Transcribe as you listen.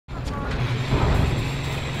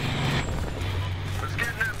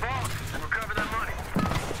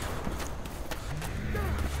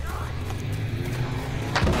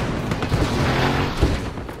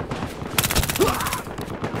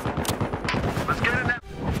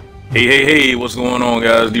Hey, what's going on,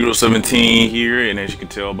 guys? 017 here, and as you can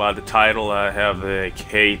tell by the title, I have a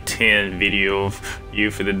K10 video of you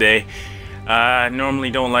for the day. I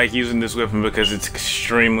normally don't like using this weapon because it's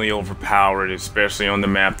extremely overpowered, especially on the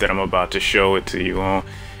map that I'm about to show it to you on.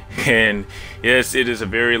 And yes, it is a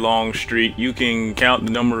very long streak. You can count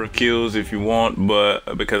the number of kills if you want,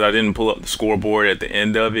 but because I didn't pull up the scoreboard at the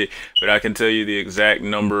end of it, but I can tell you the exact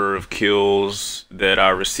number of kills that I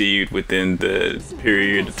received within the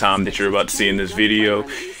period of time that you're about to see in this video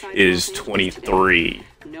is 23.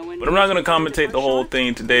 But I'm not going to commentate the whole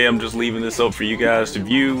thing today. I'm just leaving this up for you guys to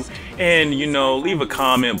view. And, you know, leave a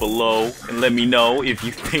comment below and let me know if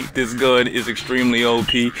you think this gun is extremely OP.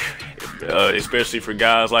 Especially for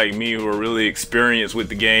guys like me who are really experienced with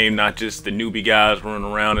the game, not just the newbie guys running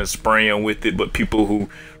around and spraying with it, but people who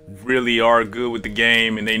really are good with the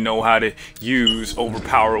game and they know how to use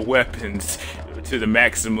overpowered weapons to the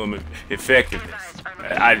maximum effectiveness.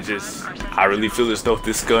 I really feel as though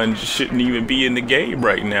this gun shouldn't even be in the game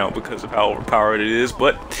right now because of how overpowered it is,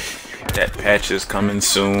 but that patch is coming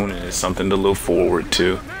soon and it's something to look forward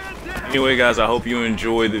to. Anyway, guys, I hope you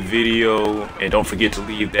enjoyed the video, and don't forget to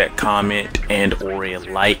leave that comment and or a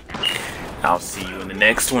like. I'll see you in the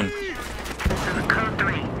next one. This is code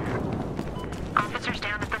 3. Officers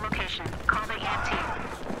down at the location. Call the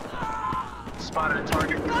EMT. Spotted a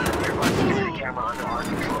target. Nearby security camera under our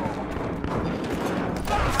control.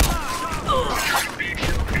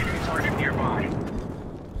 Vehicle locating a target nearby.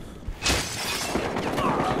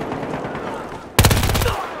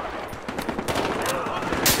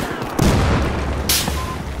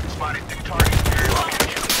 Spotted two targets near your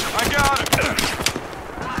location. I got him!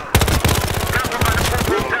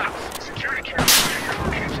 Security camera near your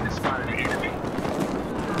location has spotted an enemy.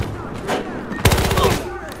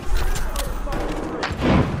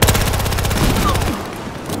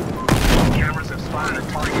 Cameras have spotted a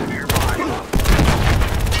target nearby.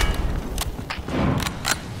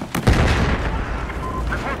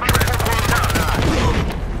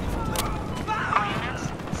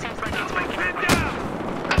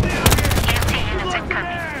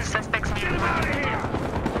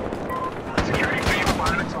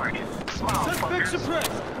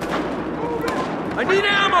 I need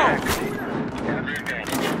ammo!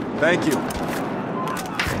 Thank you.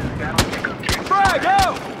 Frag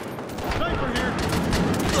out! Sniper here.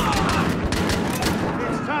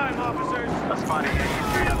 It's time, officers. A spotted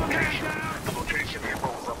enemy near your location. The location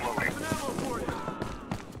vehicle is uploading.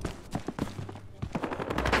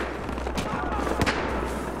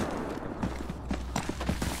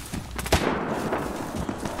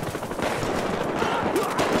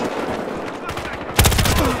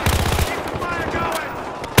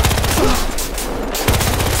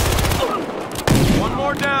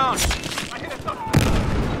 Down. Suspect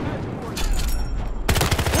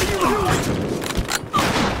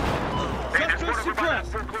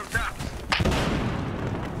suppressed.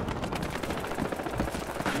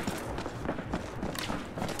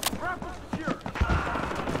 Rifle secure.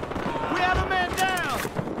 We have a man down.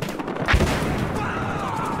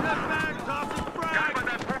 That bag's off the frag.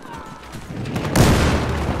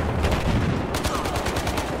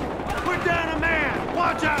 Put down a man.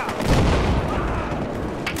 Watch out.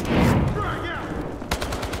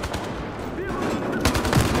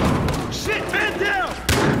 Shit, man down!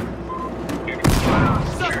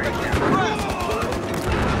 Suspect suppressed!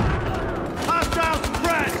 Hostile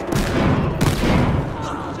suppressed!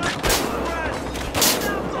 Suspect suppressed!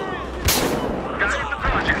 Gotta hit the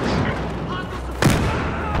projects.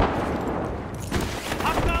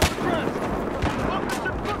 Hostile suppressed!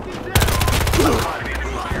 Officer fucking down! Spotted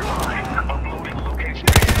enemy nearby. Uploading location.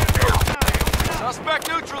 Suspect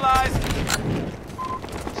neutralized!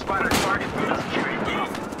 Spotted target with a security team.